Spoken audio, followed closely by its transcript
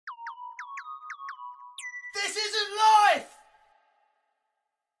This isn't life!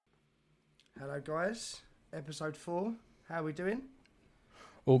 Hello, guys. Episode 4. How are we doing?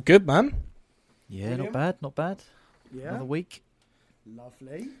 All good, man. Yeah, William? not bad. Yeah. Another week.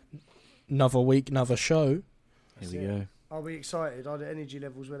 Lovely. Another week, another show. That's Here we it. go. Are we excited? Are the energy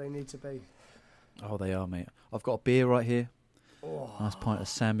levels where they need to be? Oh, they are, mate. I've got a beer right here. Oh. Nice pint of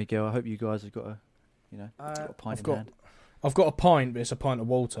San Miguel. I hope you guys have got a, got a pint I've in got- hand. I've got a pint, but it's a pint of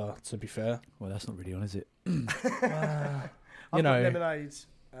water, to be fair. Well, that's not really on, is it? I've know. got lemonades,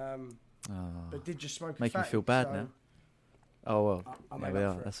 Oh. but did just smoke a Make me fatty, feel bad so now. Oh, well. I'll There make we up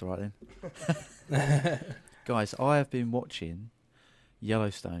are. for it. That's all right then. Guys, I have been watching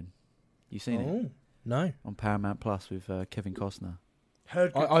Yellowstone. You seen it? Oh, no. On Paramount Plus with Kevin Costner.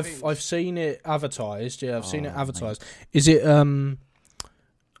 Heard good I've things. I've seen it advertised. Yeah, I've seen it Oh, advertised. Is it the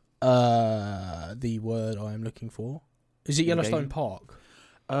word I am looking for? Is it Yellowstone Engaging? Park?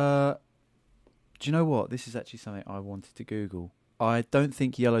 Do you know what? This is actually something I wanted to Google. I don't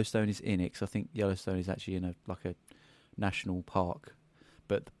think Yellowstone is in it, because I think Yellowstone is actually in a national park.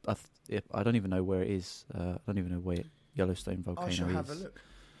 But I don't even know where it is. I don't even know where Yellowstone volcano I shall is. have a look.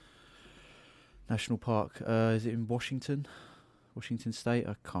 National park. Is it in Washington? Washington State?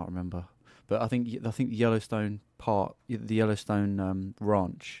 I can't remember. But I think the Yellowstone Park, the Yellowstone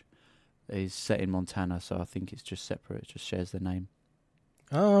Ranch, is set in Montana. So I think it's just separate. It just shares the name.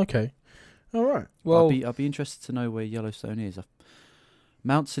 Oh, okay. All right. Well, I'd be interested to know where Yellowstone is.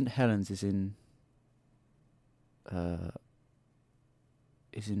 Mount St. Helens is in.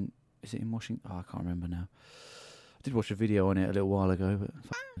 Is it in Washington? Oh, I can't remember now. I did watch a video on it a little while ago, but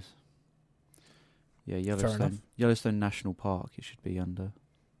yeah, enough. Yellowstone National Park. It should be under.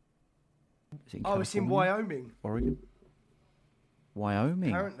 Is it in It's in California? Wyoming. Oregon. Wyoming.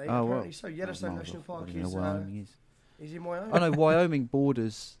 Apparently, oh, well. so. Yellowstone National Park I don't know is where Wyoming is. in Wyoming. Oh no, Wyoming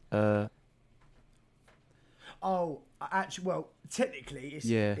borders. Actually, well, technically, it's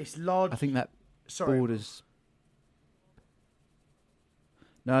Yeah. it's large. I think that Sorry. borders.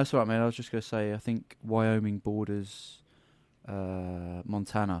 No, that's all right, man. I was just going to say, I think Wyoming borders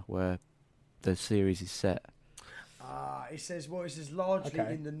Montana, where the series is set. It says largely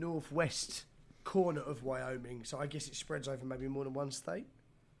Okay. in the northwest corner of Wyoming, so I guess it spreads over maybe more than one state.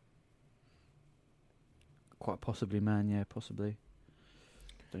 Quite possibly, man. Yeah, possibly.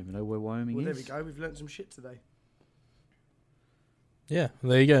 Don't even know where Wyoming Well, is. there we go. We've learnt some shit today. yeah.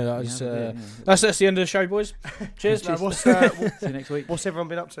 There you go. Yeah, That's have a bit, yeah. that's the end of the show, boys. Cheers. No, Cheers. See you next week. what's everyone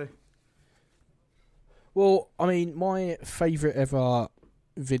been up to? Well, I mean, my favourite ever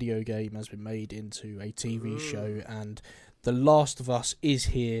video game has been made into a TV show, and The Last of Us is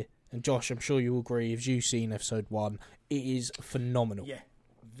here. And Josh, I'm sure you'll agree, if you've seen episode 1, it is phenomenal. Yeah,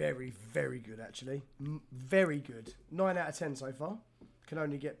 very, very good actually. Very good. 9 out of 10 so far. Can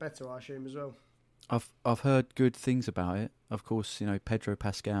only get better, I assume, as well. I've heard good things about it. Of course, Pedro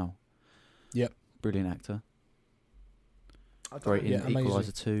Pascal. Yep. Brilliant actor. I don't Great know. in Yeah, amazing.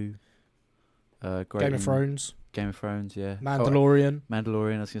 Equalizer 2. Great Game in of Thrones, Game of Thrones, yeah. Mandalorian.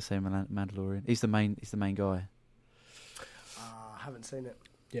 Mandalorian. I was going to say Mandalorian. He's the main guy. I haven't seen it.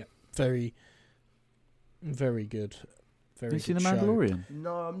 Very, very good. Very Have you seen good the show. Mandalorian?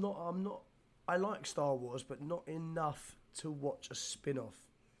 No, I'm not. I like Star Wars, but not enough to watch a spin-off.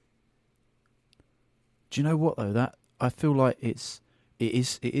 Do you know what though? That I feel like it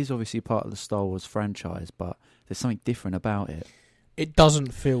is obviously part of the Star Wars franchise, but there's something different about it. It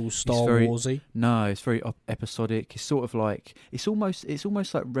doesn't feel Star very- Warsy. No, it's very episodic. It's sort of like it's almost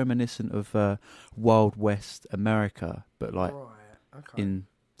like reminiscent of Wild West America, but like Right. Okay. in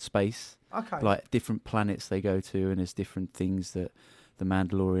space. Okay. Like different planets they go to, and there's different things that the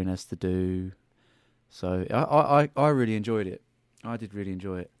Mandalorian has to do. So I really enjoyed it. I did really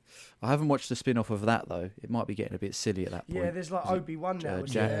enjoy it. I haven't watched the spin-off of that though. It might be getting a bit silly at that point. Yeah, there's like Is it, Obi-Wan now.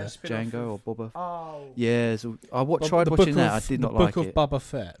 isn't Ja- there? A spin-off Django of- or Boba. Oh. Yeah, so I But tried the watching book that. I of- did not the like book it. of Boba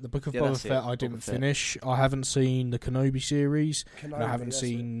Fett. The book of Yeah, Boba that's it, Fett. I Boba didn't Fett. finish. I haven't seen the Kenobi series. Kenobi, And I haven't that's it.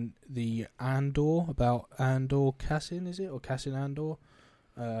 seen the Andor about Andor Cassin, is it, or Cassin Andor?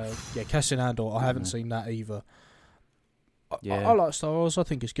 Yeah, Cassin Andor. I haven't seen that either. Yeah. I like Star Wars. I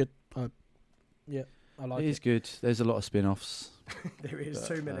think it's good. I like It it. is good. There's a lot of spin-offs. There is but,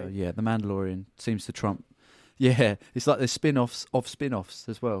 too many. yeah, The Mandalorian seems to trump. Yeah, it's like there's spin-offs of spin-offs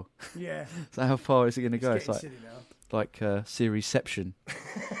as well. Yeah. So how far is it going to go? It's Getting like silly now. Serieception.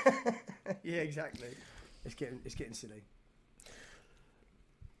 Yeah, exactly. It's getting silly.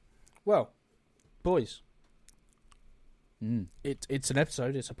 Well, boys, Mm. it's an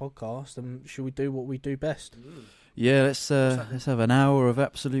episode. It's a podcast. And should we do what we do best? Yeah, let's have an hour of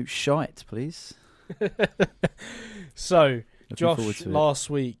absolute shite, please. So, Looking forward Josh, to it. last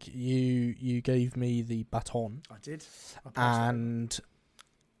week you gave me the baton, I did. I passed it. and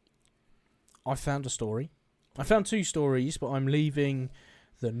I found a story. I found 2 stories, but I'm leaving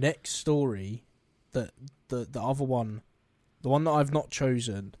the next story, the other one, the one that I've not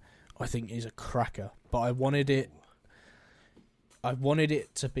chosen, I think is a cracker. But I wanted it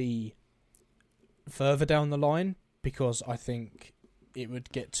to be further down the line because I think it would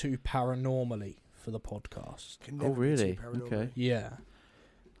get too paranormally for the podcast. Can Oh, never be really? too paranormal. Okay. Yeah.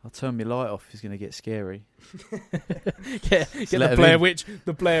 I'll turn my light off if it's going to get scary. Get let the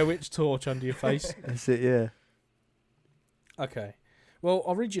 'em Blair Witch torch under your face. That's it, yeah. Okay. Well,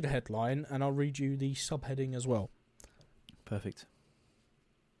 I'll read you the headline and I'll read you the subheading as well. Perfect.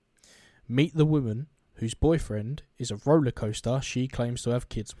 Meet the woman whose boyfriend is a roller coaster she claims to have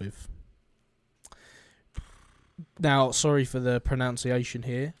kids with. Now, sorry for the pronunciation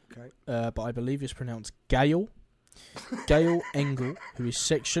here, Okay. but I believe it's pronounced Gail. Gail Engel, who is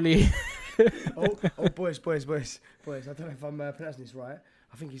sexually... Oh, boys. I don't know if I'm pronouncing this right.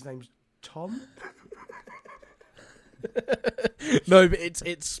 I think his name's Tom. No, but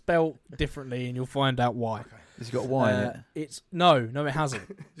it's spelt differently and you'll find out why. Has he got a Y in it? It's no, it hasn't.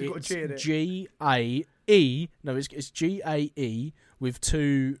 It's got a G in it. G-A-E. No, it's G-A-E with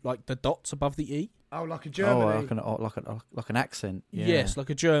 2 like the dots above the E. Oh, like a Oh, Germany. like an accent. Yeah. Yes, like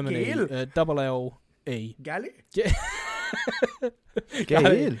a Germany. Gail. Double L-E. Gally?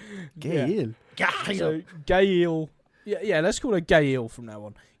 Gail. Yeah. Gail. So Gail. Yeah, let's call her Gail from now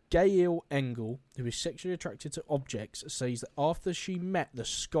on. Gail Engel, who is sexually attracted to objects, says that after she met the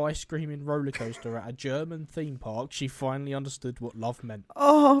sky-screaming roller coaster at a German theme park, she finally understood what love meant.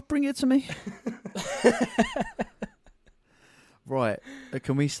 Oh, bring it to me. Right.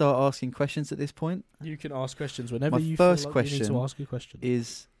 Can we start asking questions at this point? You can ask questions whenever My you first feel like you need question to ask a question.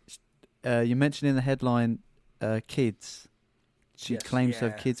 Is you mentioned in the headline kids. She Yes. claims to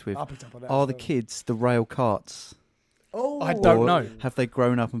Yeah. have kids with. I'll pick up on that Are as the well. kids the rail carts? Oh, I don't Or know. Have they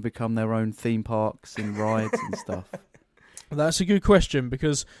grown up and become their own theme parks and rides and stuff? That's a good question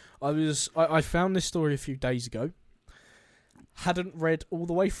because I found this story a few days ago. Hadn't read all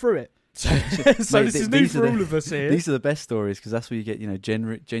the way through it. So Mate, this is new these are for the- all of us here. These are the best stories because that's where you get,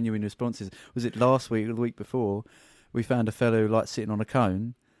 genuine responses. Was it last week or the week before? We found a fellow like sitting on a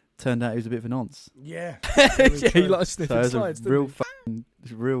cone. Turned out he was a bit of a nonce. Yeah. Yeah, he true. likes So sniffing it was slides, a didn't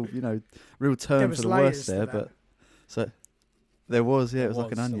real, he? real turn There for was the layers worst to there. that. But so there was, yeah, it was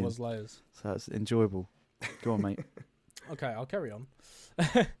like an There onion. was layers. So it's enjoyable. Go on, mate. Okay, I'll carry on.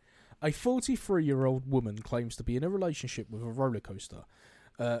 A 43-year-old woman claims to be in a relationship with a roller coaster.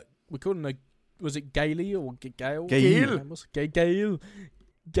 We call her, was it Gailey or Gail? Gail.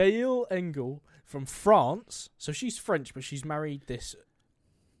 Gail Engel from France. So she's French, but she's married this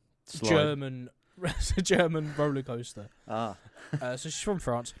Slide. German roller coaster. Ah. So she's from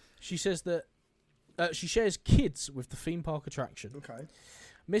France. She says that she shares kids with the theme park attraction. Okay.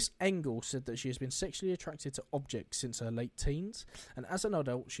 Miss Engel said that she has been sexually attracted to objects since her late teens, and as an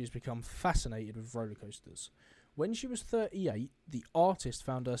adult, she has become fascinated with roller coasters. When she was 38, the artist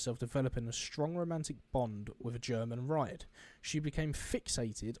found herself developing a strong romantic bond with a German ride. She became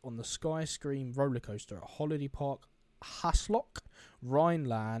fixated on the Sky Scream roller coaster at Holiday Park Haslock,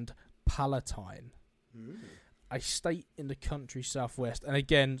 Rhineland, Palatine, a state in the country southwest. And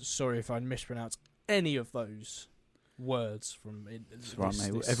again, sorry if I mispronounce any of those words from That's right,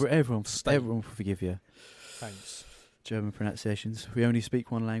 mate. this Everyone state. will forgive you. Thanks. German pronunciations. We only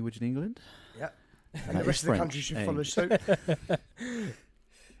speak one language in England. And the that rest is of the country French. should Hey. follow suit.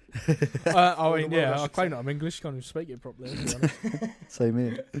 I mean, the yeah, world I has claim to that I'm English, can't even speak it properly. To be honest. Same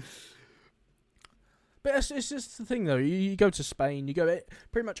here. But it's just the thing, though. You go to Spain, you go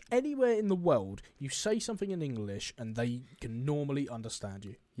pretty much anywhere in the world, you say something in English, and they can normally understand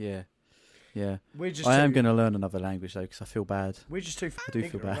you. Yeah. Yeah. We're just I am too- going to learn another language, though, because I feel bad. We're just too I do feel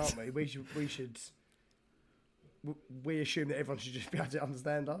ignorant, bad. aren't we? We should. We assume that everyone should just be able to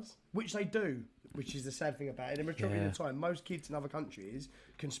understand us, which they do. Which is the sad thing about it. In the majority Yeah. of the time, most kids in other countries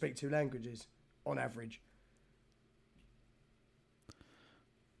can speak 2 languages on average.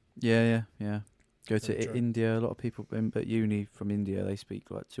 Yeah. Go Very to true. India. A lot of people at uni from India, they speak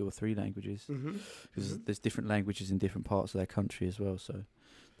like 2 or 3 languages. Mm-hmm. Because there's different languages in different parts of their country as well. So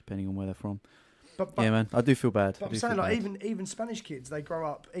depending on where they're from. But Yeah, man. I do feel bad. But I I'm do saying, feel like, bad. even Spanish kids, they grow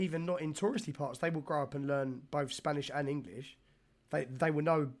up, even not in touristy parts, they will grow up and learn both Spanish and English. They will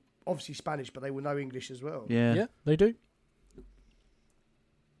know, obviously, Spanish, but they will know English as well. Yeah. they do.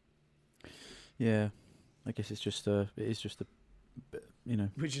 Yeah. I guess it is just a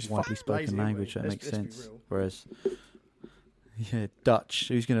Which is widely fucking lazy, spoken isn't language. it? That makes Let's be sense. real. Whereas, Yeah, Dutch.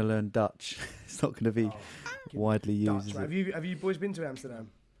 Who's going to learn Dutch? It's not going to be widely used. Dutch, Is right? it? Have you boys been to Amsterdam?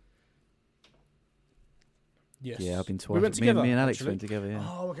 Yes. Yeah, I've been twice. We went together. Me and Alex actually. went together. Yeah.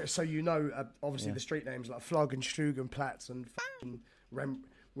 Oh, okay. So obviously Yeah. the street names like Flog and Strug and Platz and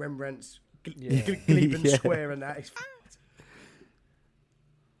Rembrandt's Yeah. Gleben Yeah. Square and that. It's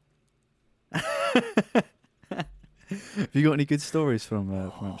Have you got any good stories from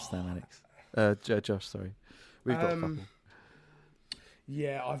Amsterdam, Alex? Josh, sorry. We've got a couple.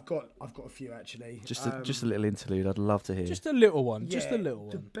 Yeah, I've got a few actually. Just a little interlude. I'd love to hear. Just a little one. Yeah, Just a little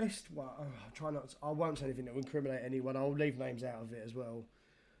the one. best one. I'll try not. I won't say anything that will incriminate anyone. I'll leave names out of it as well,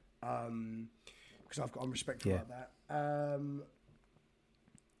 because I'm respectful Yeah. like that.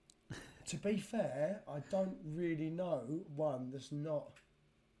 To be fair, I don't really know one that's not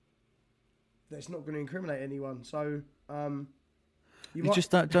going to incriminate anyone. So you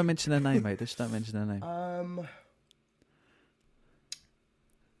just don't mention their name, mate. Just don't mention their name.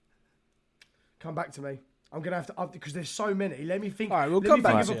 Come back to me. I'm gonna have to because there's so many. Let me think. All right, we'll let come me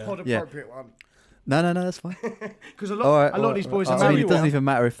back think to of you. a pod Yeah. appropriate one. No, that's fine. Because a All right, lot of these boys are I mean, married. it doesn't even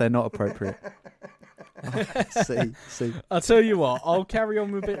matter if they're not appropriate. See. I'll tell you what. I'll carry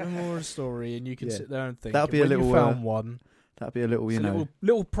on with a bit more of the story, and you can Yeah. sit there and think. That'll be a when little, you found one. That'd be a little, It's a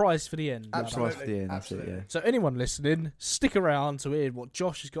little prize for the end. Absolutely. price for the end. That's it. absolutely. Yeah. So anyone listening, stick around to hear what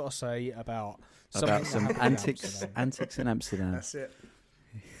Josh has got to say about About something some that happened in antics Amsterdam. in Amsterdam. That's it.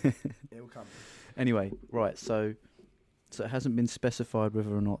 It'll come. Anyway, right. So it hasn't been specified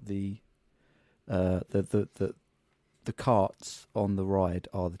whether or not the carts on the ride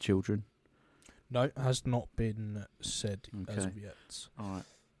are the children. No, it has not been said as Okay. of yet. All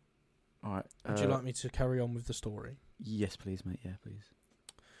right. Would you like me to carry on with the story? Yes, please, mate. Yeah, please.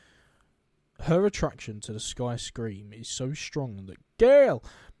 Her attraction to the Sky Scream is so strong that Gail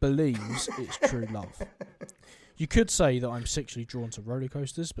believes it's true love. You could say that I'm sexually drawn to roller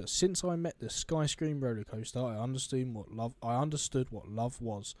coasters, but since I met the Sky Scream roller coaster, I understood what love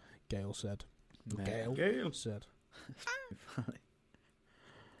was. Gail said. Met Gail. Said.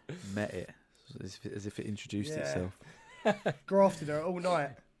 Met it as if it introduced Yeah. itself. Grafted her all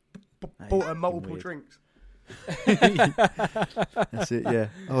night. That Bought is her multiple weird. drinks. That's it. Yeah.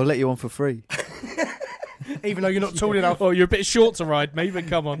 I'll let you on for free. Even though you're not tall enough. Oh, you're a bit short to ride me, but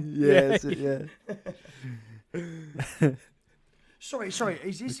come on. That's it. Yeah. Sorry.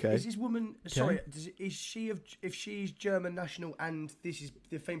 Is this woman? Sorry, is she if she's German national and this is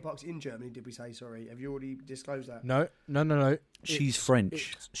the theme park's in Germany? Did we say sorry? Have you already disclosed that? No. She's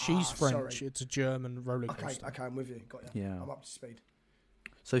French. She's French. sorry. It's a German roller coaster. Okay, I'm with you. Got you. Yeah. I'm up to speed.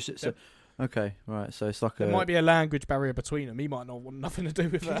 So okay, right. So it's like There might be a language barrier between them. He might not want nothing to do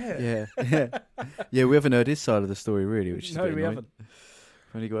with that. Yeah. We haven't heard his side of the story really, which is a No, bit we annoying. haven't.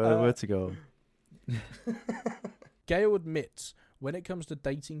 We've only got a word to go on. Gail admits when it comes to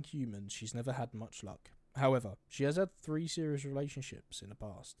dating humans, she's never had much luck. However, she has had 3 serious relationships in the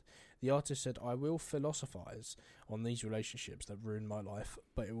past. The artist said, I will philosophize on these relationships that ruined my life,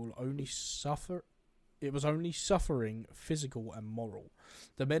 but it was only suffering physical and moral.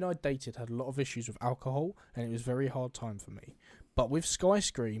 The men I dated had a lot of issues with alcohol, and it was a very hard time for me. But with Sky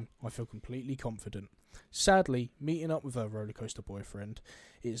Scream, I feel completely confident. Sadly, meeting up with her roller coaster boyfriend,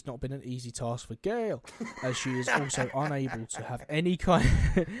 it's not been an easy task for Gail, as she is also unable to have any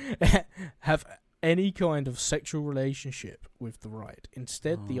kind of sexual relationship with the ride.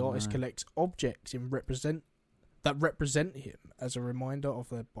 Instead, the artist collects objects that represent him as a reminder of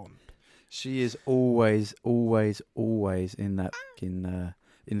their bond. She is always in that in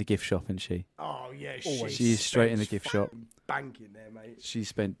the gift shop, isn't she? Oh yeah, Always. She is straight in the gift shop. Banking there, mate. She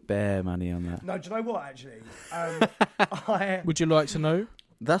spent bare money on that. No, do you know what? Actually, Would you like to know?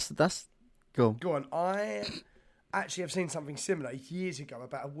 That's go on. I actually have seen something similar years ago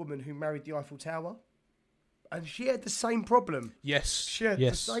about a woman who married the Eiffel Tower, and she had the same problem. Yes. She had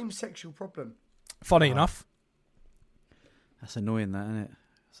yes. the same sexual problem. Funny enough. That's annoying, that, isn't it?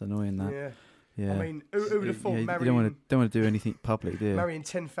 It's annoying that. Yeah. Yeah. I mean, who would have thought you marrying don't want to do anything public, do you? marrying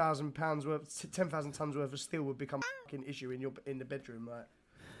 £10,000 worth, 10,000 tons worth of steel would become a fucking issue in the bedroom, like.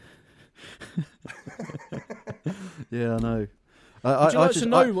 Yeah, I know. Would you like to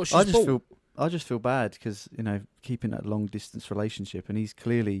know what she's bought? I just feel bad because keeping that long distance relationship, and he's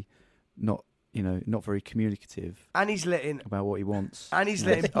clearly not very communicative And he's letting about what he wants. And he's You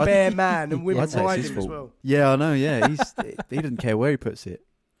know, letting I- bare man and women I'd say it's ride his him as fault. well. Yeah, I know. Yeah, he doesn't care where he puts it,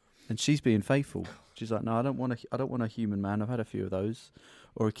 and she's being faithful. She's like, no, I don't want a human man. I've had a few of those,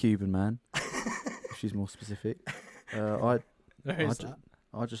 or a Cuban man. If she's more specific. There is I that.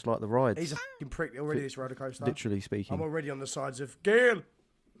 I just like the rides. He's a fucking prick already, this roller coaster. Literally speaking. I'm already on the sides of Gail.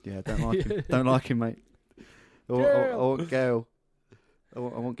 Yeah, don't like him. Don't like him, mate. I want Gail. I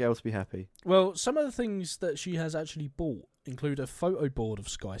want Gail to be happy. Well, some of the things that she has actually bought include a photo board of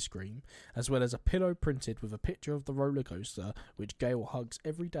Skyscream, as well as a pillow printed with a picture of the roller coaster, which Gail hugs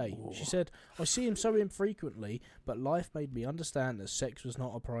every day. Ooh. She said, "I see him so infrequently, but life made me understand that sex was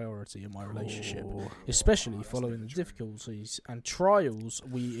not a priority in my relationship, especially following the difficulties and trials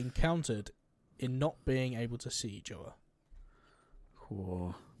we encountered in not being able to see each other."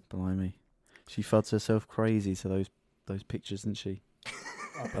 Oh, blimey. She fuds herself crazy to those pictures, doesn't she?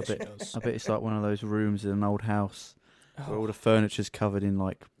 I bet she does. I bet it's like one of those rooms in an old house where all the furniture's covered in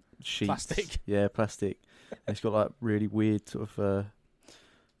like sheets. Plastic. Yeah, plastic. And it's got like really weird sort of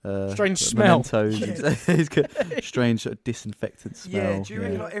strange smell. Mementos. It's got strange sort of disinfectant smell. Yeah, do you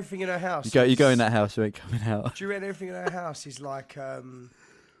reckon like everything in her house? You go in that house, you ain't coming out. Do you reckon everything in her house is like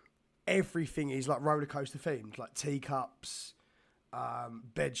everything is like roller coaster themed, like teacups,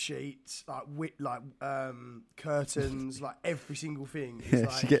 bed sheets, like curtains, like every single thing.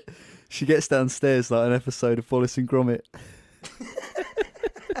 Is like... she gets downstairs like an episode of Wallace and Gromit.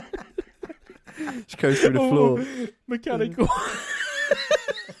 She goes through the floor. Mechanical.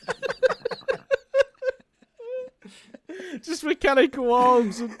 Just mechanical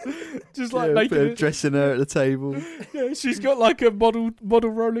arms and just like making it. Dressing her at the table. Yeah, she's got like a model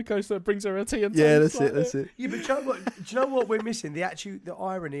roller coaster that brings her a tea and toast. Yeah, that's it. Yeah, but do you know what we're missing? The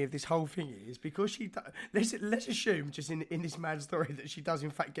irony of this whole thing is because let's assume just in this mad story that she does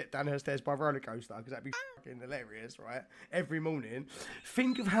in fact get down her stairs by roller coaster, because that'd be fucking hilarious, right? Every morning.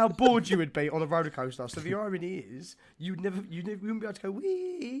 Think of how bored you would be on a roller coaster. So the irony is you wouldn't be able to go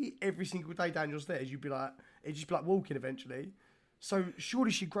wee every single day down your stairs. You'd be like, it'd just be like walking eventually. So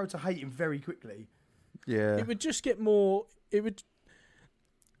surely she'd grow to hate him very quickly. Yeah. It would just get more... It would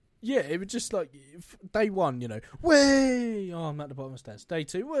just like... Day one, you know, way! Oh, I'm at the bottom of the stairs. Day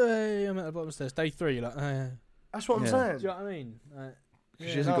two, way! I'm at the bottom of the stairs. Day three, you're like, That's what I'm saying. Do you know what I mean?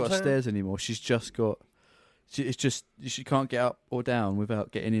 She hasn't got stairs anymore. She's just got... She can't get up or down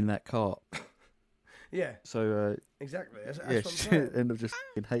without getting in that cart. Yeah. So... exactly. That's what I'm saying. End up just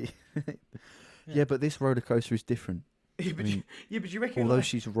hating. Yeah, but this roller coaster is different. Yeah, but you reckon... Although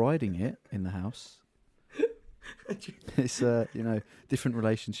she's riding it in the house, it's different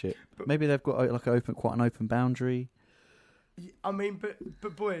relationship. But maybe they've got quite an open boundary. I mean,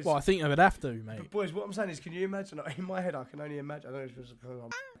 but boys... Well, I think they would have to, mate. But boys, what I'm saying is, can you imagine... In my head, I can only imagine... I don't know if it's because I'm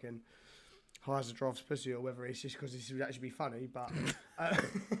fucking high as a draft's pussy or whether it's just because this would actually be funny, but...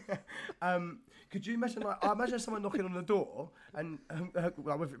 could you imagine, I imagine someone knocking on the door, and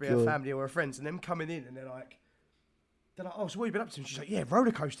whether it be her family or her friends, and them coming in, and they're like, oh, so what have you been up to? And she's like, yeah,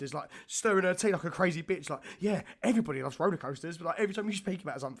 roller coasters, like stirring her tea like a crazy bitch, like, yeah, everybody loves roller coasters, but like every time you speak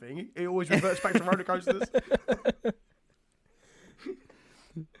about something, it always reverts back to roller coasters.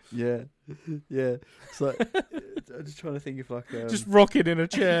 Yeah. It's like, I'm just trying to think if like... just rocking in a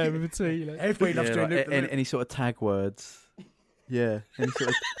chair with a tea. Like. Everybody loves doing like any sort of tag words. Yeah,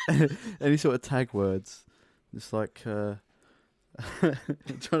 any sort of tag words. It's like... I'm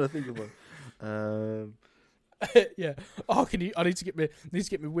trying to think of one. Yeah. Oh, I need to get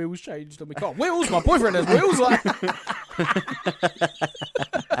my wheels changed on my car. Wheels? My boyfriend has wheels. Like.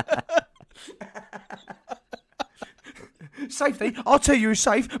 Safety? I'll tell you who's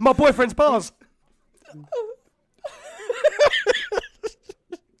safe. My boyfriend's bars.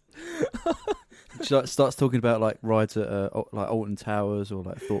 She starts talking about like rides at like Alton Towers or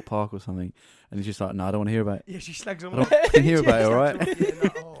like Thorpe Park or something, and he's just like, "No, I don't want to hear about it." Yeah, she slags them. I don't hear about it, all right?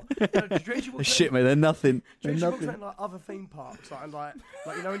 Shit, mate, they're nothing. They're nothing. Like other theme parks, like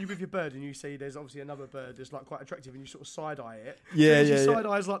you know when you're with your bird and you see there's obviously another bird that's like quite attractive and you sort of side eye it. Yeah, so side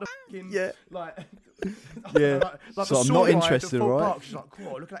eyes like the fucking like. Yeah. Like so I'm not interested, right? Park. She's like,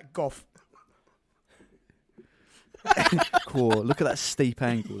 "Cool, look at that goth." Cool. Look at that steep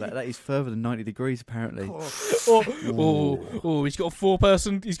angle. That is further than 90 degrees, apparently. Oh, he's got a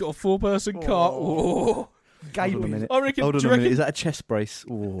four-person cart. Oh. Gaping. I reckon. Hold on a minute. Is that a chest brace?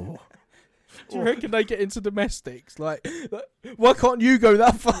 Oh. Do you reckon they get into domestics? Like, why can't you go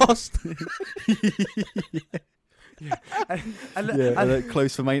that fast? And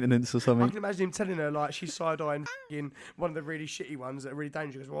close for maintenance or something. I can imagine him telling her like she's side eyeing one of the really shitty ones that are really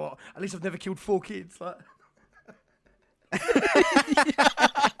dangerous. Well, at least I've never killed 4 kids. Like.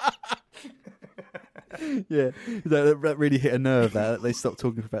 Yeah, that really hit a nerve. That they stopped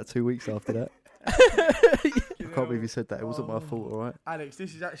talking for about 2 weeks after that. I can't believe you said that. It wasn't my fault, all right? Alex,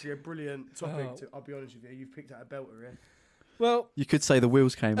 this is actually a brilliant topic. I'll be honest with you. You've picked out a belter here. Well, you could say the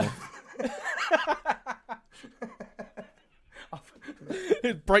wheels came off.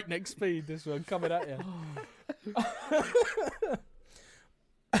 Breakneck speed. This one coming at you.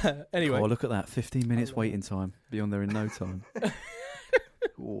 Anyway. Oh, look at that! 15 minutes waiting time. Be on there in no time.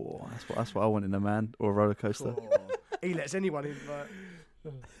 Oh, that's what I want in a man or a roller coaster. Oh, he lets anyone in.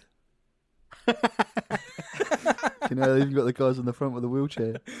 You know, they've even got the guys on the front with the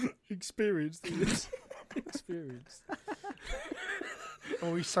wheelchair. Experienced this. Experienced.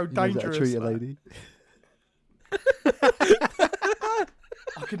 Oh, he's so You know dangerous. how to treat a lady.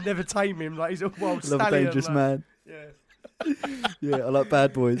 I could never tame him. Like he's a wild Love a stallion. dangerous like. man. Yeah. Yeah, I like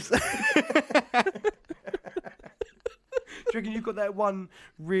bad boys. Do you reckon you've got that one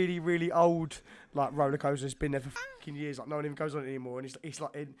really, really old like roller coaster that's been there for fucking years, like no one even goes on it anymore, and it's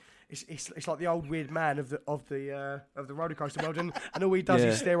like the old weird man of the roller coaster world, and all he does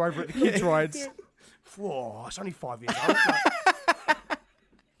is stare over at the kids' rides. Whoa, it's only 5 years old.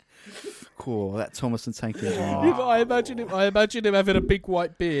 Cool, that Thomas and Tank Engine. Yeah, but I imagine him having a big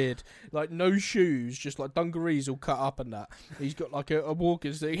white beard, like no shoes, just like dungarees all cut up and that. He's got like a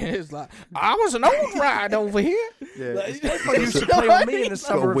walking stick. It's like, I was an old ride over here. Yeah, Like, I used to play on me in the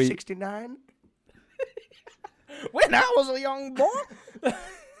summer of week. '69. when I was a young boy.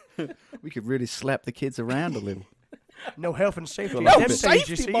 we could really slap the kids around a little. No health and safety. Got No like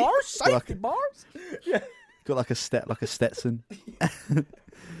safety bars, safety bars. Got like a Stetson.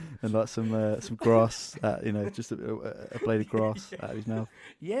 And like some grass, just a blade of grass out of his mouth.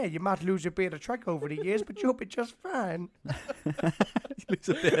 Yeah, you might lose a bit of track over the years, but you'll be just fine. He loses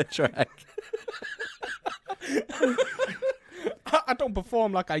a bit of track. I don't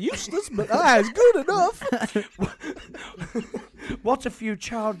perform like I used to, but it's good enough. What's a few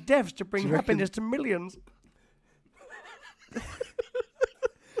child deaths to bring happiness to millions? Do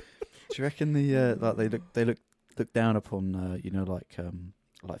you reckon they look down upon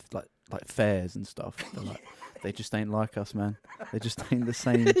like fairs and stuff? They're like, they just ain't like us, man. They just ain't the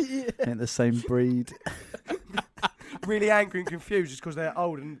same. Ain't the same breed. Really angry and confused just because they're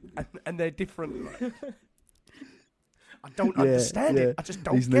old and they're different. I don't understand it. I just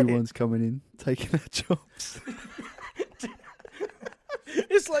don't These get new it. ones coming in, taking our jobs.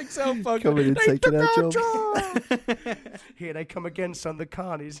 It's like South Park. Coming in, taking our jobs. Here they come again, son, the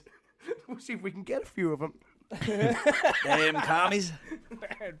carnies. We'll see if we can get a few of them. Damn commies.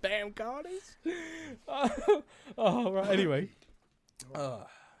 Damn carnies. Right. Anyway.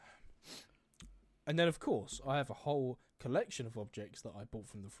 And then, of course, I have a whole collection of objects that I bought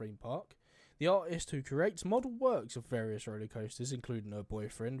from the theme park. The artist who creates model works of various roller coasters, including her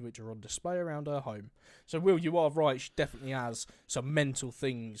boyfriend, which are on display around her home. So, Will, you are right. She definitely has some mental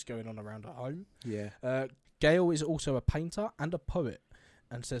things going on around her home. Yeah. Gail is also a painter and a poet,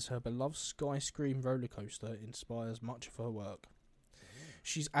 and says her beloved Sky Scream roller coaster inspires much of her work.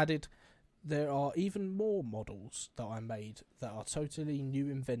 She's added, there are even more models that I made that are totally new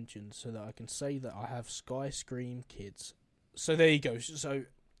inventions so that I can say that I have Sky Scream kids. So there you go. So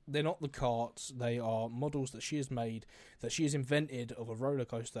they're not the carts, they are models that she has made, that she has invented of a roller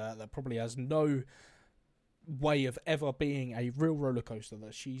coaster that probably has no way of ever being a real roller coaster,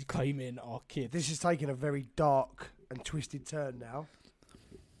 that she's claiming are kids. This is taking a very dark and twisted turn now.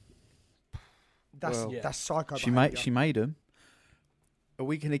 That's psycho. She made them. Are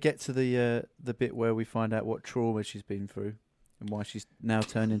we going to get to the bit where we find out what trauma she's been through and why she's now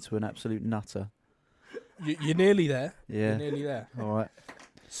turned into an absolute nutter? You're nearly there. Yeah. You're nearly there. All right.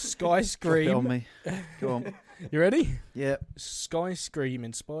 Sky Drop it on Scream. me. Go on. You ready? Yeah. Sky Scream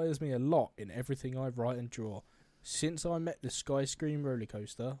inspires me a lot in everything I write and draw. Since I met the Sky Scream roller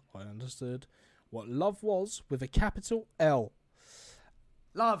coaster, I understood what love was with a capital L.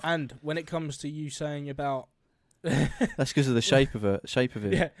 Love. And when it comes to you saying about That's because of the shape of it.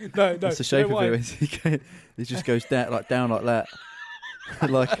 yeah, no, That's the shape of it. It just goes down like that,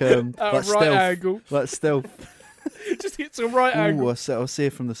 like at a right stealth, angle. like stealth. Just hits a right angle. Ooh, I'll see her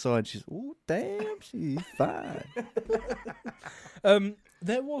from the side. She's damn, she's fine.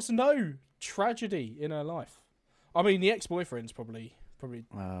 There was no tragedy in her life. I mean, the ex-boyfriend's probably.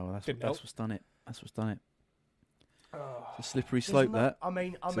 Wow, that's Didn't help. what's done it. That's what's done it. Oh, It's a slippery slope. That. I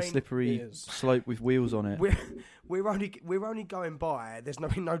mean, It's a slippery it is. slope with wheels on it. we're only going by. There's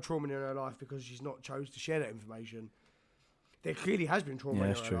been no trauma in her life because she's not chose to share that information. There clearly has been trauma in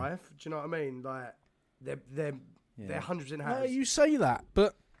that's her true. life. Do you know what I mean? Like they're 100% No, has. you say that,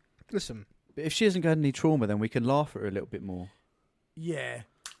 but listen. But if she hasn't got any trauma, then we can laugh at her a little bit more. Yeah.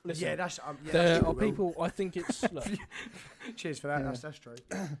 Listen, Yeah, that's there true, are Will. people. I think it's. Look, Cheers for that. Yeah. That's true.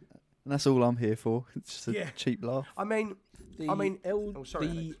 And that's all I'm here for. It's just a Yeah. cheap laugh. I mean,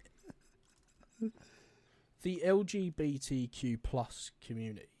 sorry, the LGBTQ plus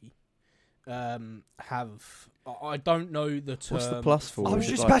community have. I don't know the term. What's the plus for? I was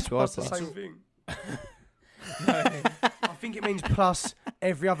Is it just like about to ask the Sky same Plus? thing. I think it means plus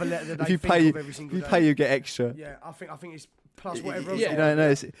every other letter that If they you think pay, of every single if you day. pay, you get extra. Yeah, I think it's plus whatever else. Yeah. No,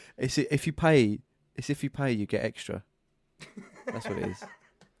 it's if you pay, you get extra. That's what it is.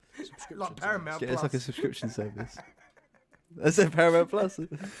 Like Paramount It's like a Plus. subscription service. That's a Paramount Plus,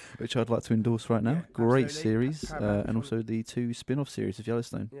 which I'd like to endorse right now. Yeah, Great absolutely. series, Paramount, and also the 2 spin-off series of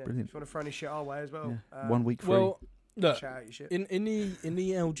Yellowstone. Yeah, Brilliant. if you want to throw any shit our way as well. Yeah. 1 week free. Well, look, shout out your shit. in the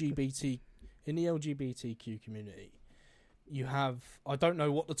LGBTQ community, you have, I don't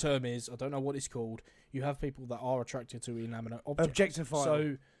know what the term is, I don't know what it's called. You have people that are attracted to inanimate objects.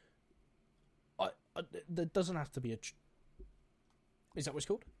 Objectifying. So, there doesn't have to be is that what it's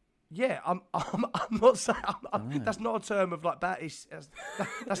called? Yeah, I'm not saying that's not a term of like that.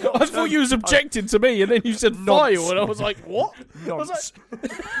 That's not. I thought you was objecting to me, and then you said file, Nonce. and I was like, what? Nonce.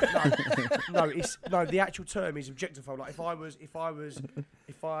 No, the actual term is objectify. Like if I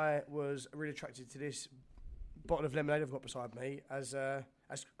was really attracted to this bottle of lemonade I've got beside me, as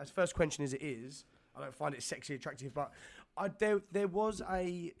first quenching as it is, I don't find it sexy attractive. But there was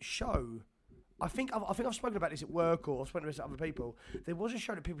a show. I think I've spoken about this at work or I've spoken about this to other people. There was a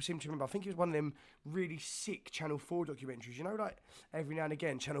show that people seem to remember. I think it was one of them really sick Channel 4 documentaries. You know, like every now and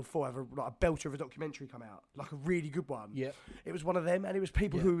again, Channel 4 have a belter of a documentary come out, like a really good one. Yeah. It was one of them, and it was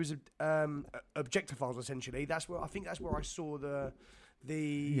people who was objectophiles essentially. That's where I saw the.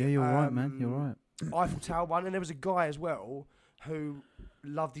 Yeah, you're right, man. You're right. Eiffel Tower one, and there was a guy as well who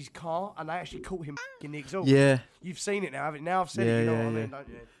loved his car, and they actually caught him in the exhaust. Yeah. You've seen it now, haven't you? Now I've said it, you know what I mean, don't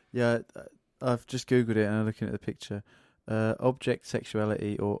you? Yeah, I've just googled it and I'm looking at the picture. Object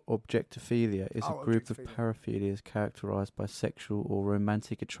sexuality or objectophilia is a group of paraphilias characterized by sexual or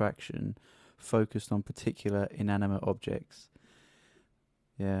romantic attraction focused on particular inanimate objects.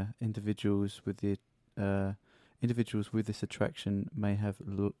 Yeah, individuals with this attraction may have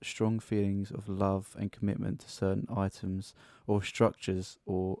strong feelings of love and commitment to certain items or structures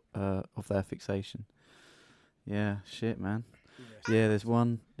or of their fixation. Yeah, shit, man. Yeah, there's the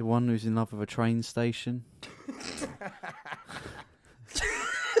one who's in love with a train station.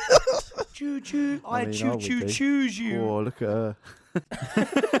 Choo choo, I mean, choo would choo be. choose you. Oh, look at her.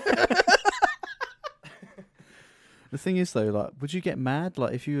 The thing is, though, like, would you get mad?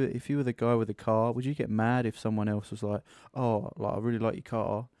 Like, if you were the guy with the car, would you get mad if someone else was like, "Oh, like I really like your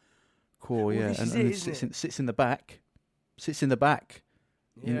car, cool, Well, yeah," this is and it, sits isn't in the back.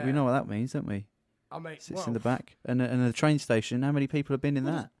 Yeah. We know what that means, don't we? I mean, Sits in the back, and the train station. How many people have been in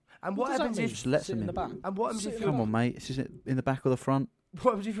that? And what happens if? Just let sit them in in. the back? And what happens if Come you're? on, mate. It's just in the back or the front.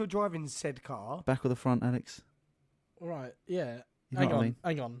 What happens if you're driving said car? Back or the front, Alex. Right, yeah. You know what I mean?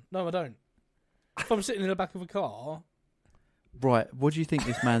 Hang on. No, I don't. If I'm sitting in the back of a car, Right. What do you think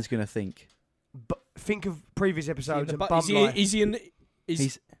this man's gonna think? But think of previous episodes and bum is life. he in?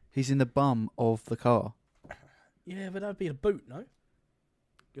 He's in the bum of the car. Yeah, but that'd be a boot, no?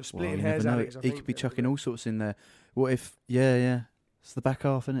 You're Well, splitting you hairs, never know. Alex. I He think. could be chucking all sorts in there. What if? Yeah. It's the back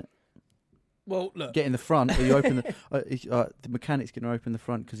half, isn't it? Well, look. Get in the front, or you open the. The mechanic's going to open the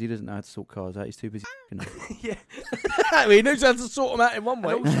front because he doesn't know how to sort cars out. He's too busy. Yeah. He knows how to sort them out in one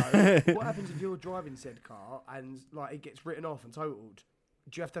way. And also, what happens if you're driving said car and like it gets written off and totaled?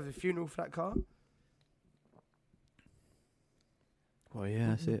 Do you have to have a funeral for that car? Well, yeah,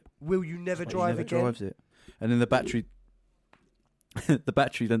 that's it. Will you never Like, he drive never again? drives it, and then the battery. The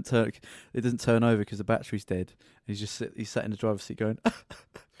battery doesn't turn. It doesn't turn over because the battery's dead. He's sat in the driver's seat going.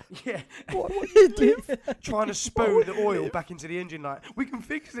 Yeah. What you doing? Trying to spoon the oil back into the engine like, we can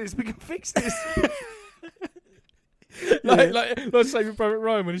fix this. like Saving Private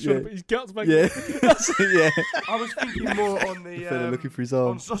Ryan when he's trying to put his guts back. Yeah, yeah. I was thinking more on The fella the looking for his on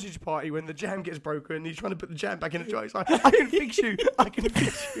arm. Sausage Party when the jam gets broken and he's trying to put the jam back in the jar. He's like, I can fix you.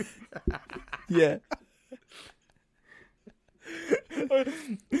 Yeah.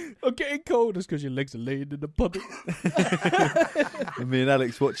 I'm getting cold just because your legs are laying in the puddle. Me and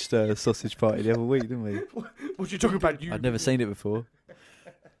Alex watched Sausage Party the other week, didn't we? What you talking about? I'd never seen it before.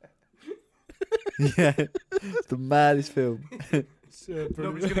 Yeah, it's the maddest film.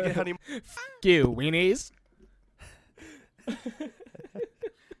 Nobody's gonna get honey. You weenies.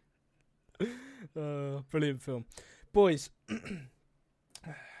 Brilliant film, boys.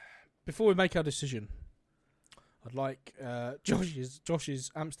 Before we make our decision, I'd like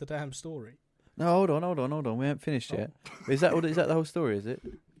Josh's Amsterdam story. No, hold on. We haven't finished yet. Is that the whole story? Is it?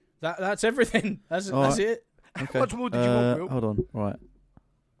 That's everything. That's right. it. Okay. How much more did you want, Will? Hold on. Right.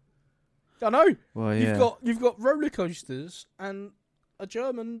 I know. Well, yeah. You've got roller coasters and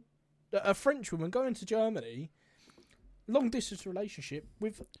a French woman going to Germany, long distance relationship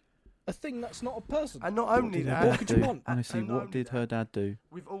with a thing that's not a person. And not only What that, could you want? Honestly, And what did her dad do?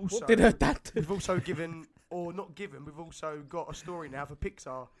 we've also What did her dad do? we've also given or not given, we've also got a story now for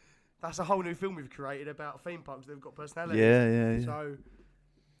Pixar. That's a whole new film we've created about theme parks that have got personalities. Yeah. So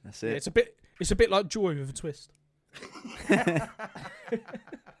That's Yeah, it. it's a bit like Joy with a twist.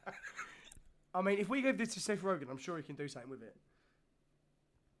 I mean, if we give this to Seth Rogen, I'm sure he can do something with it.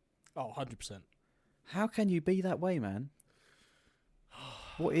 Oh, 100%. How can you be that way, man?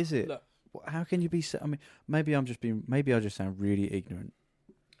 What is it? Look. How can you be so... I mean, maybe I just sound really ignorant.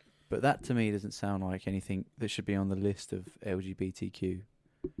 But that to me doesn't sound like anything that should be on the list of LGBTQ.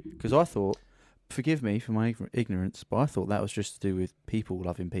 Because I thought, forgive me for my ignorance, but I thought that was just to do with people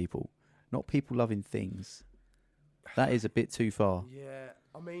loving people, not people loving things. That is a bit too far. Yeah,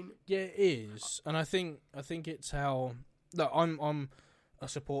 I mean, Yeah, it is, and I think it's how. Look, I'm a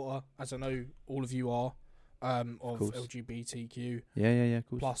supporter, as I know all of you are, of course. LGBTQ Yeah, of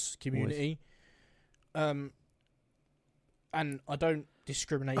course. plus community. And I don't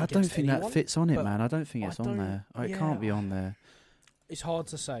discriminate. I don't against think anyone, that fits on it, but man. I don't think I it's on don't- there. It yeah. can't be on there. It's hard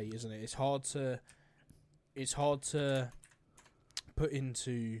to say, isn't it? It's hard to put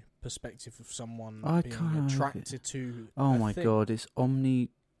into perspective of someone I being can't- attracted to. Oh a my thing. god, it's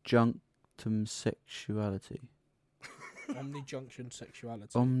omnijunctum sexuality. Omnijunction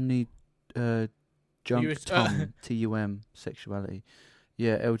sexuality. Junctum TUM sexuality.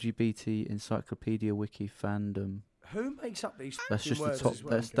 Yeah, LGBT Encyclopedia Wiki fandom. who makes up these That's fucking just the words top. as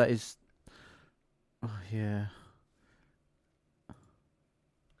well? That is. Oh yeah.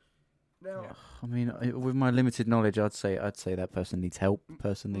 Now, Yeah. I mean, with my limited knowledge, I'd say that person needs help.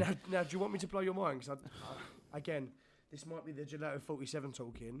 Personally, now, do you want me to blow your mind? Because again, this might be the Gelato 47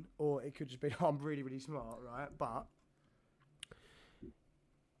 talking, or it could just be I'm really, really smart, right? But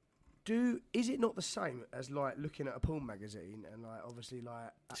is it not the same as like looking at a porn magazine and like obviously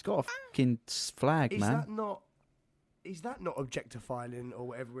like it's got a fucking flag, is man. that not objectifying or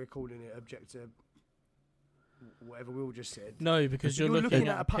whatever we're calling it, whatever we all just said? No, because you're looking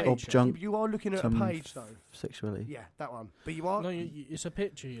at a page. Objunct- You are looking at a page though. Sexuality. Yeah, that one. But you are. No, it's a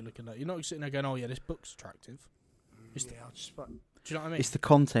picture you're looking at. You're not sitting there going, "Oh yeah, this book's attractive." It's Yeah, I'll just. Do you know what I mean? It's the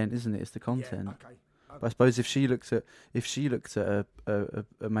content, isn't it? It's the content. Yeah, okay. But I suppose if she looked at a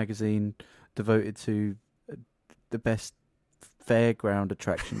magazine devoted to the best fairground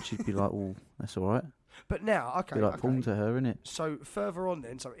attraction, she'd be like, "Oh, that's all right." But now, okay. Be like okay. porn to her, innit? So further on,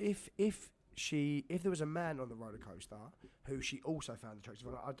 then, so if there was a man on the roller coaster who she also found attractive,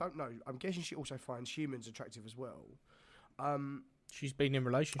 and I don't know, I'm guessing she also finds humans attractive as well. She's been in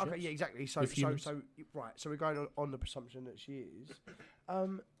relationships. Okay, yeah, exactly. So with humans. right. So we're going on the presumption that she is.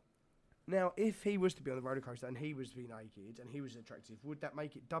 Now, if he was to be on the roller coaster and he was to be naked and he was attractive, would that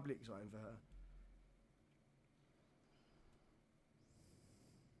make it doubly exciting for her?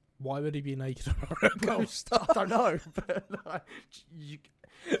 Why would he be naked on a roller coaster? I don't know, but like,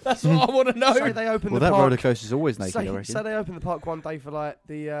 That's what I want to know. say they open Well, the that park. roller coaster's always naked, I Say reckon. they open the park one day for like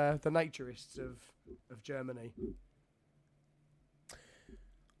the naturists of Germany.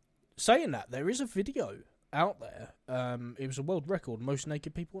 Saying that, there is a video out there. It was a world record, most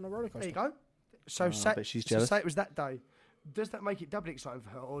naked people on a roller There you coaster. go. So, Oh, I bet she's jealous. say it was that day. Does that make it doubly exciting for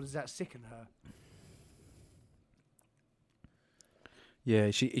her, or does that sicken her? Yeah,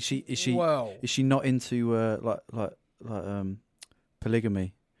 is she Well, not into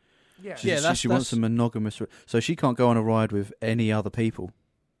polygamy? Yeah. She wants a monogamous. So she can't go on a ride with any other people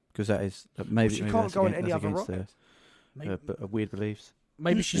because that is maybe she maybe can't that's go on against- any that's other against ride. maybe, weird beliefs.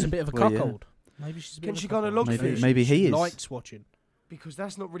 maybe she's a bit of a Well, yeah. cuckold. Maybe she's a bit Can of a she go on a cuckold. log Maybe fish? maybe he She is. likes watching. Because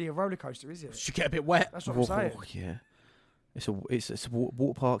that's not really a roller coaster, is it? She get a bit wet. That's what I'm saying. Oh, yeah, it's a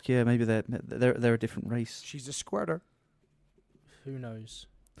water park. Yeah, maybe they're a different race. She's a squirter. Who knows?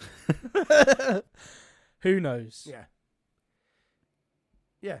 Who knows? Yeah.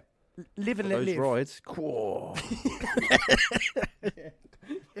 Yeah. Live and But let those live. rides. Cool.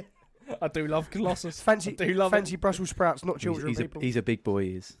 I do love Colossus. Fancy, I do love fancy Brussels sprouts, not children. He's people. a big boy.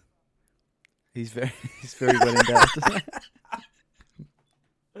 He is. He's very well endowed.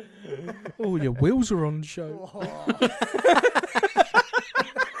 Oh, your wheels are on show.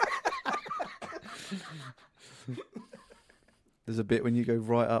 There's a bit when you go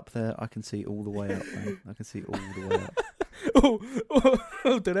right up there. I can see all the way up, man. I can see all the way up.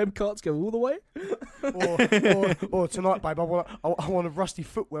 Oh, do them carts go all the way? or tonight, babe, I want a rusty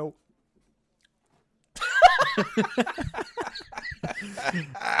footwell.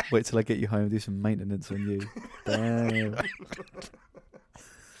 Wait till I get you home and do some maintenance on you. Damn.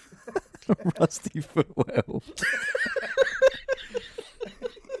 Rusty footwell.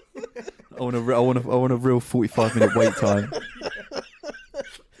 I want a real 45-minute wait time.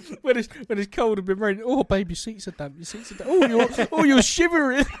 When it's cold and been raining. Oh, babe, your seats are damp. Your seats are damp. Oh, you're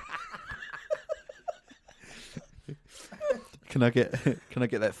shivering. Can I get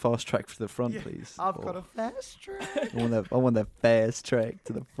that fast track to the front, Yeah, please? I've got a fast track. I want that fast track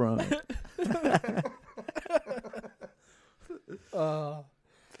to the front. Oh,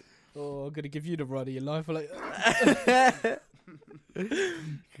 I'm gonna give you the run of your life. Like,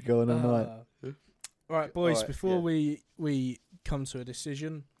 Could go on all night. All right, boys. Alright, before yeah. we come to a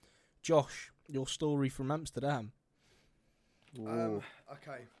decision, Josh, your story from Amsterdam. Ooh.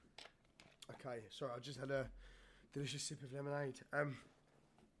 Okay. Sorry, I just had a delicious sip of lemonade.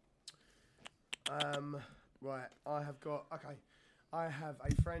 Right. I have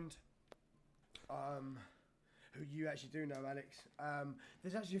a friend. Who you actually do know, Alex.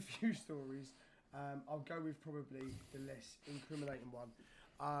 There's actually a few stories. I'll go with probably the less incriminating one.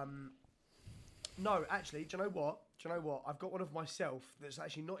 No, actually, do you know what? I've got one of myself that's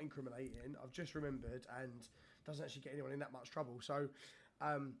actually not incriminating. I've just remembered and doesn't actually get anyone in that much trouble. So,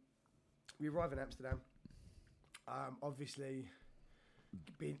 we arrive in Amsterdam. Obviously,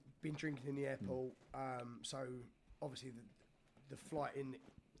 been drinking in the airport. So obviously the flight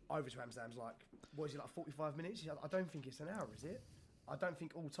over to Amsterdam's like, what is it, like 45 minutes? I don't think it's an hour, is it? I don't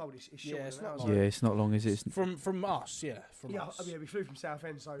think all told it's short. Yeah, it's an not hour. long. Yeah, it's not long, is it? From us, yeah. From Yeah, us. yeah, we flew from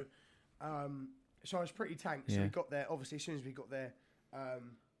Southend, so I was pretty tanked. So Yeah. we got there. Obviously, as soon as we got there,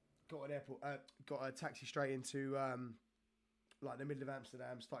 got an airport, got a taxi straight into like the middle of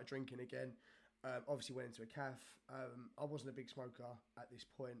Amsterdam. Started drinking again. Obviously, went into a cafe. I wasn't a big smoker at this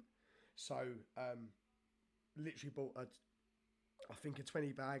point, so literally bought I think a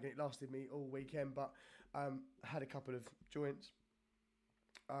 20 bag, and it lasted me all weekend. But had a couple of joints.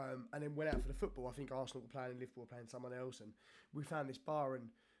 And then went out for the football. I think Arsenal were playing and Liverpool were playing someone else, and we found this bar, and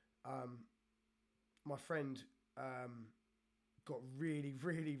my friend got really,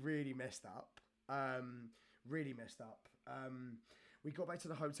 really, really messed up. We got back to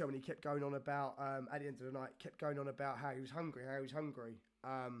the hotel and he kept going on about, at the end of the night, how he was hungry.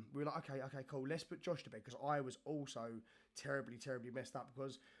 We were like, okay, cool, let's put Josh to bed, because I was also terribly, terribly messed up,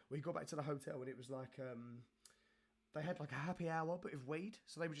 because we got back to the hotel and it was like, they had like a happy hour, but of weed.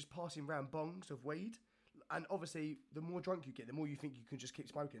 So they were just passing around bongs of weed. And obviously, the more drunk you get, the more you think you can just keep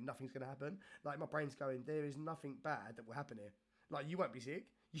smoking. Nothing's going to happen. Like, my brain's going, there is nothing bad that will happen here. Like, you won't be sick.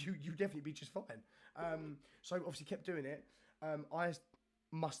 You definitely be just fine. So obviously kept doing it. I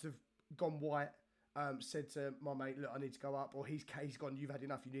must have gone white. Said to my mate, look, I need to go up. Or he's gone, you've had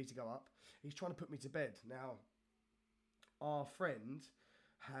enough, you need to go up. He's trying to put me to bed. Now, our friend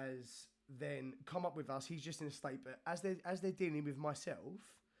has then come up with us. He's just in a state, but as they're dealing with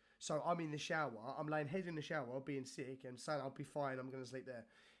myself, so I'm in the shower, I'm laying head in the shower, being sick, and saying I'll be fine, I'm going to sleep there.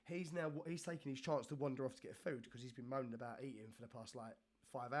 He's taking his chance to wander off to get food, because he's been moaning about eating for the past like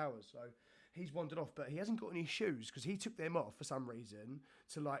 5 hours. So he's wandered off, but he hasn't got any shoes, because he took them off for some reason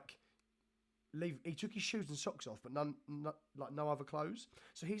to like leave. He took his shoes and socks off, but no other clothes.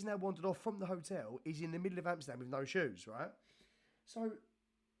 So he's now wandered off from the hotel. He's in the middle of Amsterdam with no shoes, right?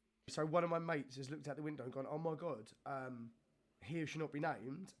 So one of my mates has looked out the window and gone, oh my God, he should not be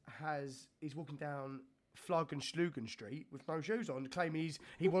named, is walking down Flug and Schlugen Street with no shoes on, claiming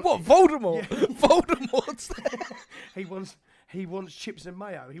he wants... What, Voldemort? Yeah. Voldemort's there. He wants chips and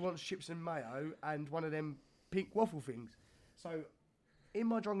mayo. He wants chips and mayo and one of them pink waffle things. So in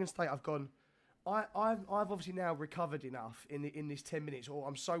my drunken state, I've gone... I've obviously now recovered enough in this 10 minutes, or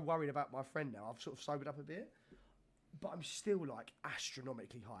I'm so worried about my friend now, I've sort of sobered up a bit. But I'm still like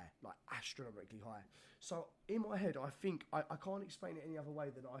astronomically high. So in my head, I think, I can't explain it any other way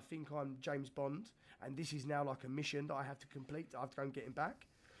than I think I'm James Bond, and this is now like a mission that I have to complete. I have to go and get him back.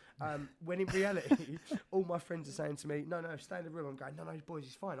 When in reality, all my friends are saying to me, no, stay in the room. I'm going, no, boys,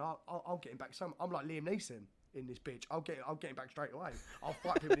 it's fine. I'll get him back. I'm like Liam Neeson in this bitch. I'll get him back straight away. I'll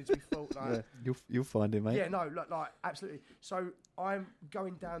fight people into his fault. Like, yeah, you'll find him, mate. Yeah, no, like absolutely. So I'm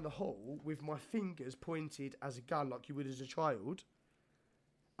going down the hall with my fingers pointed as a gun, like you would as a child,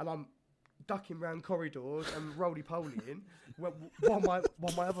 and I'm ducking round corridors and roly-polying while my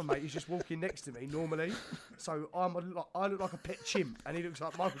other mate is just walking next to me normally. So I look like a pet chimp, and he looks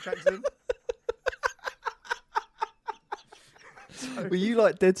like Michael Jackson. Were you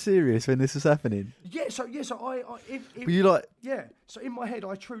like dead serious when this was happening? Yeah, so I Were you like... Yeah, so in my head,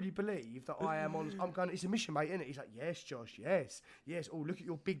 I truly believe that I'm going, it's a mission, mate, isn't it? He's like, yes, Josh, yes. Oh, look at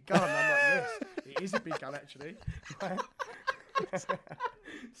your big gun. I'm like, yes, it is a big gun, actually.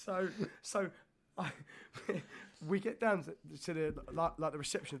 We get down to the like the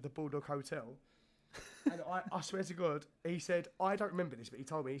reception of the Bulldog Hotel, and I swear to God, he said, I don't remember this, but he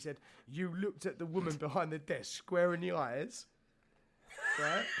told me, he said, you looked at the woman behind the desk square in the eyes,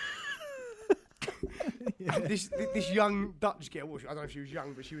 right? And this young Dutch girl, I don't know if she was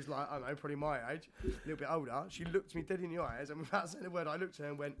young, but she was like, I don't know, probably my age, a little bit older. She looked me dead in the eyes, and without saying a word, I looked at her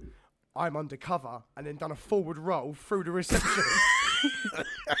and went, I'm undercover, and then done a forward roll through the reception.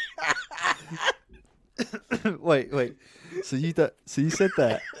 Wait. So you said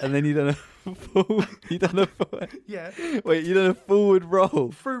that, and then you done a Yeah. Wait, you done a forward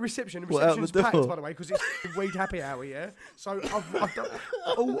roll Through reception. What, out Reception's the door? packed, by the way, because it's weed happy hour, yeah? So I've done,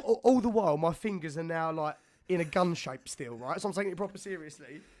 all the while, my fingers are now, like, in a gun shape still, right? So I'm taking it proper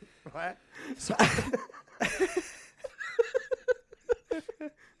seriously, right? So...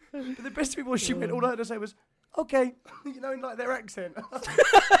 But the best of it was she went, all I heard her say was, okay, you know, in like their accent.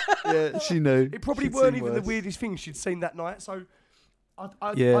 Yeah, she knew. It probably She'd weren't seen even the worse. weirdest thing she'd seen that night. So I'd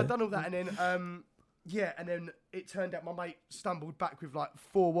done all that, and then and then it turned out my mate stumbled back with like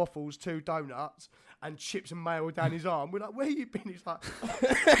 4 waffles, 2 donuts, and chips and mayo down his arm. We're like, where you been? He's like,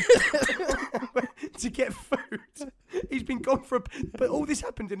 to get food. He's been gone for but all this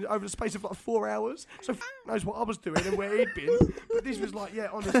happened over the space of like 4 hours. So knows what I was doing and where he'd been. But this was like, yeah,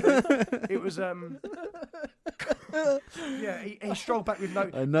 honestly, it was yeah, he strolled back with no.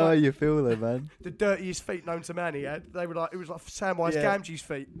 I know how you feel though, man. The dirtiest feet known to man he had. They were like, it was like Samwise Gamgee's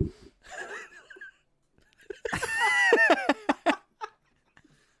feet.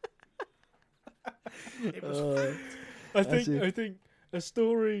 It was I think a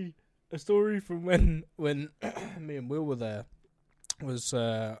story from when me and Will were there was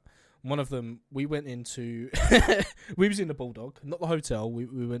one of them. We went into we was in the Bulldog, not the hotel. We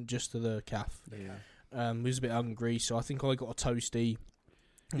went just to the cafe. Yeah. We was a bit hungry, so I think I got a toasty.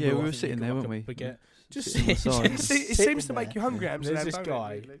 Yeah, Will, we I were think sitting got there, like weren't we? a baguette. Just Sitting on the side. it sitting seems to there. make you hungry, Amsterdam. There's this don't it, guy.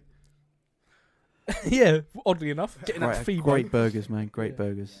 weirdly? Yeah, oddly enough, getting that feedback. Great burgers, man. Great Yeah.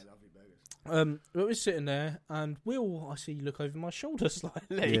 burgers. We were sitting there, and Will, I see you look over my shoulder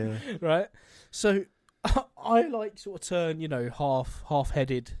slightly, Yeah. right? So I like sort of turn, you know, half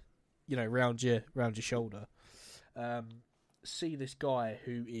headed, you know, round your shoulder. See this guy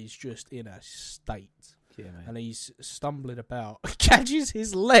who is just in a state, Yeah, mate. and he's stumbling about, catches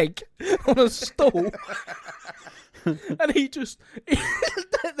his leg on a stool, and he just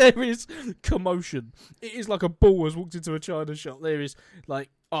there is commotion. It is like a bull has walked into a china shop. There is like,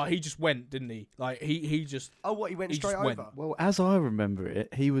 oh, he just went, didn't he? Like he just. Oh, what, he went He straight just went. over? Well, as I remember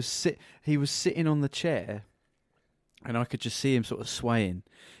it, he was sitting on the chair, and I could just see him sort of swaying.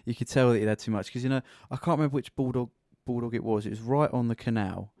 You could tell that he'd had too much because, you know, I can't remember which bulldog it was. It was right on the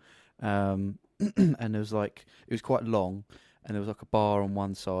canal, and there was like, it was quite long, and there was like a bar on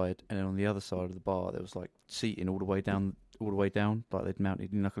one side, and then on the other side of the bar there was like seating all the way down, like they'd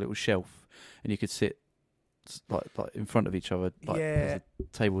mounted in like a little shelf, and you could sit like in front of each other, like Yeah. the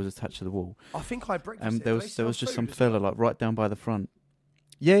table was attached to the wall. I think I had breakfast. And there. there They was sell just food some as fella well. like right down by the front.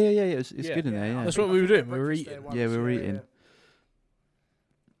 Yeah. It's Yeah. good in there. Yeah, That's what we were doing. We were Breakfast there eating. once, Yeah, we were eating.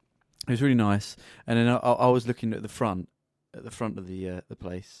 It was really nice. And then I was looking at the front of the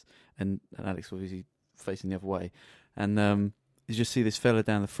place, and Alex obviously facing the other way, and you just see this fella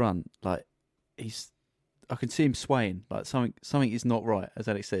down the front, like I can see him swaying, like something is not right, as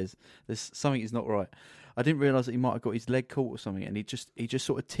Alex says. There's something is not right. I didn't realise that he might have got his leg caught or something, and he just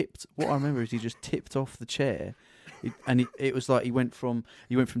sort of tipped. What I remember is he just tipped off the chair, it was like he went from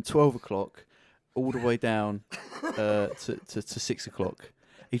 12 o'clock all the way down to 6 o'clock.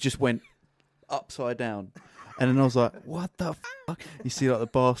 He just went upside down, and then I was like, "What the fuck?" You see, like the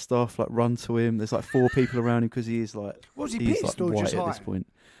bar staff like run to him. There's like 4 people around him because he is like, Was he he's pissed like or white just at high? this point.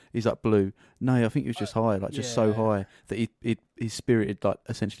 He's like blue. No, I think he was just high, like just so Yeah. high that his spirit had like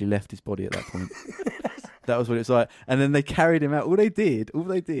essentially left his body at that point. That was what it was like. And then they carried him out. All they did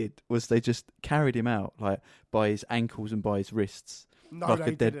was they just carried him out like by his ankles and by his wrists, No, like they a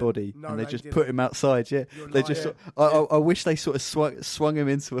dead didn't. body, No, and they they just didn't. put him outside. Yeah, You're they lying. just. Yeah. I wish they sort of swung him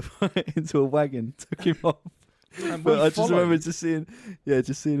into a wagon, took him off. And But we I just followed. remember just seeing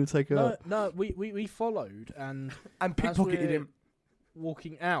him take her up. No, we followed, and And as pickpocketed we're him.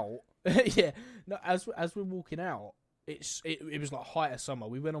 walking out. Yeah, no, as we're walking out, it was like height of summer.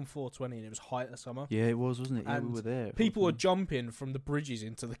 We went on 420, and it was height of summer. Yeah, it was, wasn't it? Yeah, we And were there. People were jumping from the bridges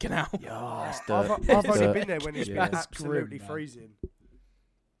into the canal. Yeah, that's I've dirt. only dirt. been there when it's Yeah. been That's absolutely grim, man. freezing.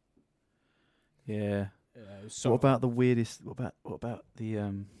 Yeah. Yeah, it was so What about the weirdest? What about the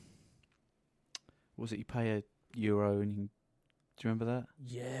was it you pay €1 and you can, do you remember that?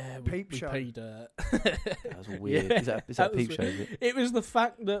 Yeah, Peep we show. paid. That was weird. Yeah, is that that was peep show? Is it? It was the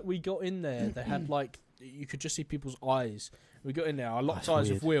fact that we got in there. They had like you could just see people's eyes. We got in there. I locked That's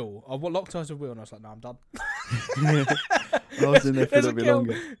eyes with Will. I locked eyes with Will, and I was like, "No, I'm done." I was in there for a little bit girl,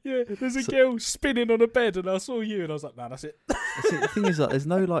 longer. Yeah, there's a girl spinning on a bed, and I saw you, and I was like, "Nah, that's it." The thing is, like, there's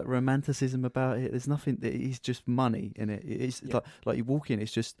no like romanticism about it. There's nothing. It's just money in it. It's like you walk in.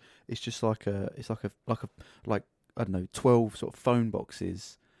 It's just like I don't know, 12 sort of phone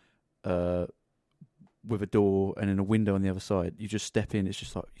boxes, with a door and then a window on the other side. You just step in. It's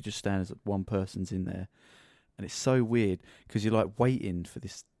just like you just stand as one person's in there, and it's so weird because you're like waiting for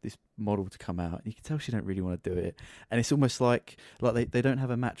this model to come out. You can tell she don't really want to do it, and it's almost like they don't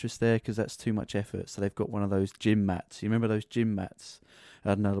have a mattress there because that's too much effort. So they've got one of those gym mats. You remember those gym mats? I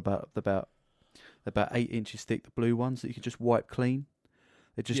don't know, about 8 inches thick, the blue ones that you can just wipe clean.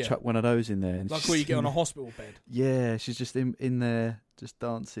 They just chuck one of those in there, and like where you get on a hospital bed. Yeah, she's just in there, just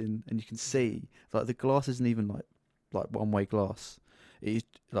dancing, and you can see like the glass isn't even like one way glass. It's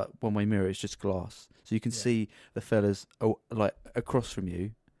like one way mirror. It's just glass, so you can see the fellas like across from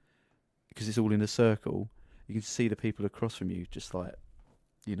you, because it's all in a circle. You can see the people across from you, just like,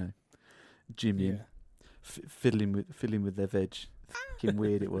 you know, gymming, fiddling with their veg. Fucking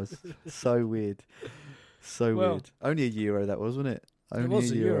weird it was. So weird. Weird. Only €1 that was, wasn't it? Only it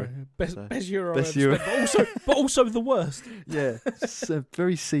was €1. Best euro. Best I've euro. spent, but also the worst. Yeah,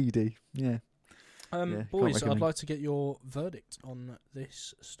 very seedy. Yeah. Boys, I'd recommend. like to get your verdict on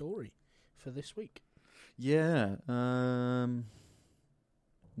this story for this week. Yeah.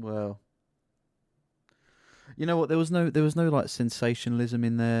 Well, you know what? There was no like sensationalism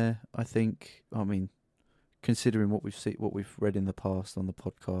in there. I think. I mean, considering what we've read in the past on the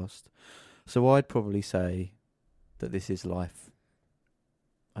podcast, so I'd probably say that this is life.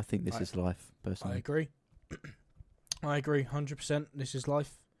 I think this is life, personally. I agree. I agree, 100%. This is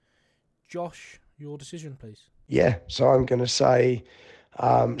life. Josh, your decision, please. Yeah, so I'm going to say,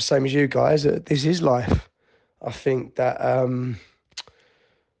 same as you guys, that this is life. I think that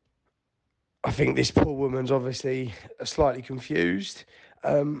this poor woman's obviously slightly confused,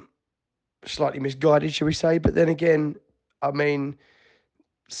 slightly misguided, shall we say? But then again, I mean,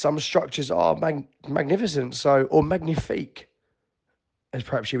 some structures are magnificent, or magnifique, as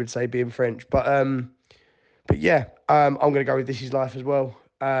perhaps you would say, being French. But yeah, I'm going to go with this is life as well,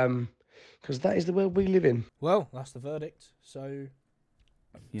 because that is the world we live in. Well, that's the verdict. So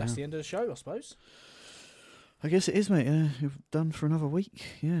that's the end of the show, I suppose. I guess it is, mate. Yeah, you've done for another week.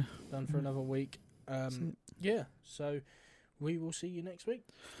 Yeah, done for another week. Yeah. So we will see you next week.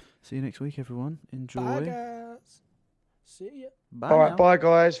 See you next week, everyone. Enjoy. Bye, guys. See ya. Bye. All right, bye,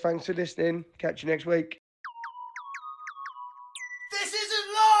 guys. Thanks for listening. Catch you next week.